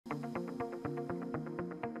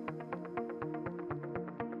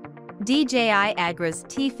DJI Agras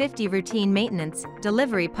T50 Routine Maintenance,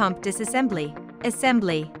 Delivery Pump Disassembly,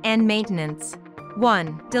 Assembly, and Maintenance.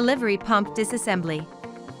 1. Delivery Pump Disassembly.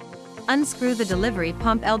 Unscrew the delivery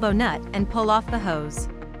pump elbow nut and pull off the hose.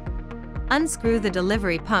 Unscrew the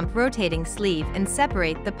delivery pump rotating sleeve and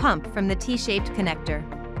separate the pump from the T-shaped connector.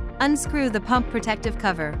 Unscrew the pump protective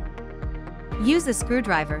cover. Use a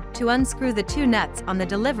screwdriver to unscrew the two nuts on the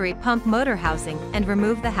delivery pump motor housing and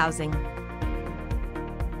remove the housing.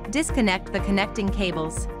 Disconnect the connecting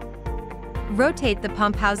cables. Rotate the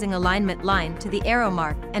pump housing alignment line to the arrow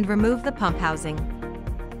mark and remove the pump housing.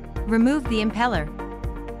 Remove the impeller.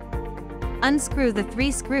 Unscrew the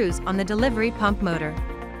 3 screws on the delivery pump motor.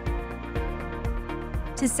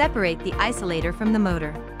 To separate the isolator from the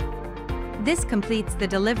motor. This completes the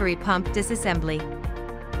delivery pump disassembly.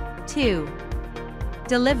 2.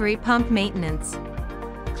 Delivery pump maintenance.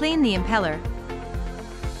 Clean the impeller,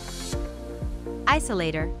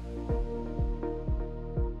 isolator,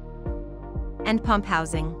 and pump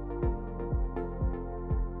housing.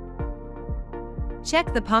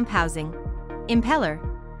 Check the pump housing, impeller,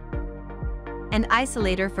 and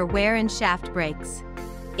isolator for wear and shaft breaks.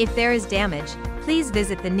 If there is damage, please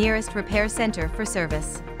visit the nearest repair center for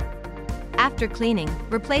service. After cleaning,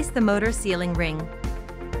 replace the motor sealing ring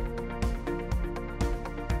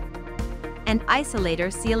and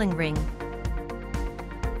isolator sealing ring.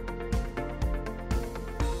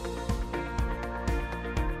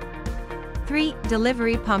 3.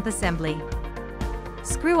 Delivery pump assembly.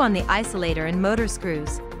 Screw on the isolator and motor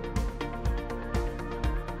screws.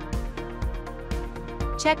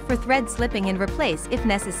 Check for thread slipping and replace if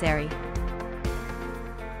necessary.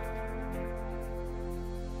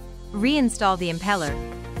 Reinstall the impeller,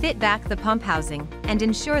 fit back the pump housing, and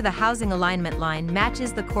ensure the housing alignment line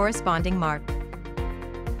matches the corresponding mark.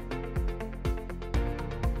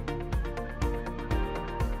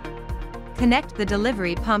 Connect the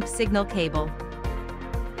delivery pump signal cable.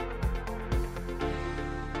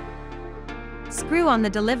 Screw on the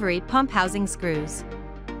delivery pump housing screws.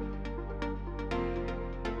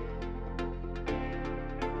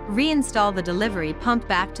 Reinstall the delivery pump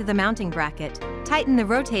back to the mounting bracket, tighten the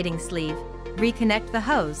rotating sleeve, reconnect the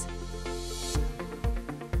hose,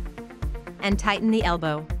 and tighten the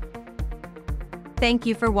elbow. Thank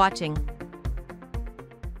you for watching.